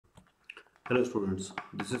Hello students,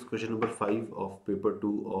 this is question number 5 of paper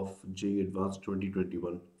 2 of JEE Advanced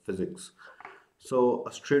 2021 Physics. So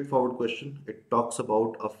a straightforward question. It talks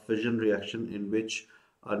about a fission reaction in which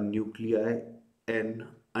a nuclei N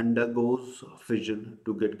undergoes fission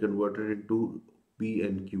to get converted into P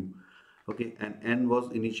and Q. Okay, and N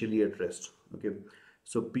was initially at rest. Okay,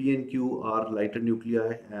 so P and Q are lighter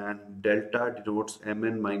nuclei and delta denotes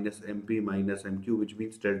Mn minus Mp minus Mq, which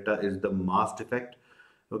means delta is the mass effect.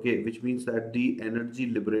 Okay, which means that the energy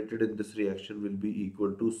liberated in this reaction will be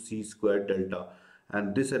equal to C squared delta,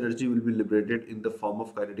 and this energy will be liberated in the form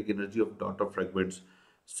of kinetic energy of daughter fragments.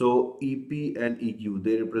 So EP and EQ,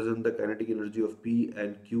 they represent the kinetic energy of P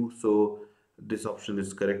and Q. So this option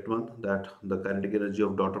is correct one, that the kinetic energy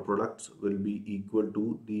of daughter products will be equal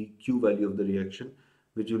to the Q value of the reaction,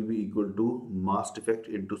 which will be equal to mass effect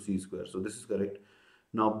into C square. So this is correct.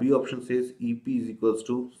 Now B option says EP is equals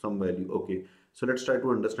to some value. Okay, so let's try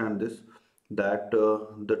to understand this, that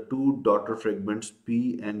the two daughter fragments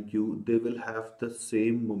P and Q, they will have the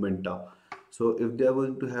same momenta. So if they are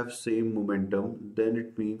going to have same momentum, then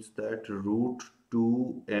it means that root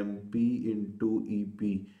 2 MP into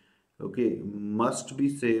EP, okay, must be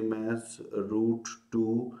same as root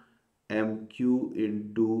 2 MQ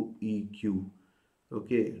into EQ.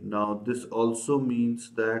 Okay, now this also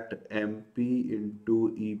means that MP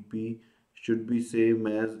into EP should be same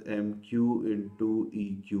as MQ into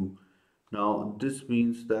EQ. Now this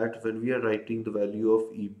means that when we are writing the value of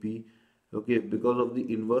EP, okay, because of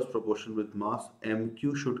the inverse proportion with mass,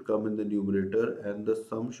 MQ should come in the numerator and the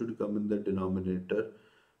sum should come in the denominator.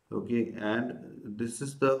 Okay, and this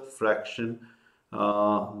is the fraction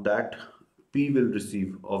that P will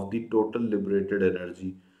receive of the total liberated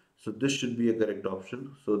energy. So this should be a correct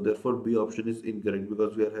option. So therefore B option is incorrect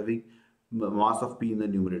because we are having mass of P in the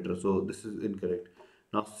numerator. So this is incorrect.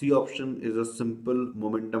 Now C option is a simple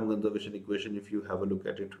momentum conservation equation if you have a look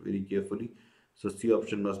at it very carefully. So C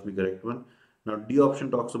option must be correct one. Now D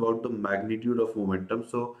option talks about the magnitude of momentum.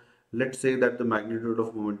 So let's say that the magnitude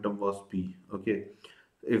of momentum was P. Okay.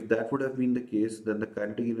 If that would have been the case, then the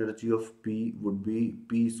kinetic energy of P would be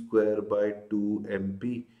P square by 2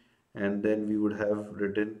 MP, and then we would have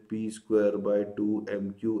written P square by 2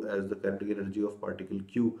 MQ as the kinetic energy of particle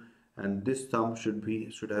Q, and this sum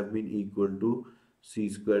should have been equal to C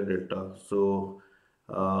square delta. So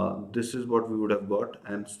this is what we would have got,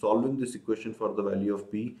 and solving this equation for the value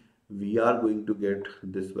of P, we are going to get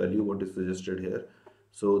this value what is suggested here.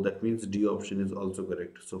 So that means D option is also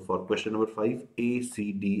correct. So for question number 5, A,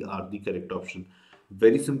 C, D are the correct option.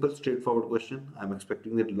 Very simple, straightforward question. I'm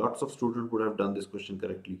expecting that lots of students would have done this question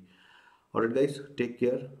correctly. Alright guys, take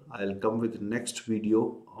care. I'll come with next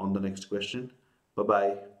video on the next question. Bye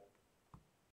bye.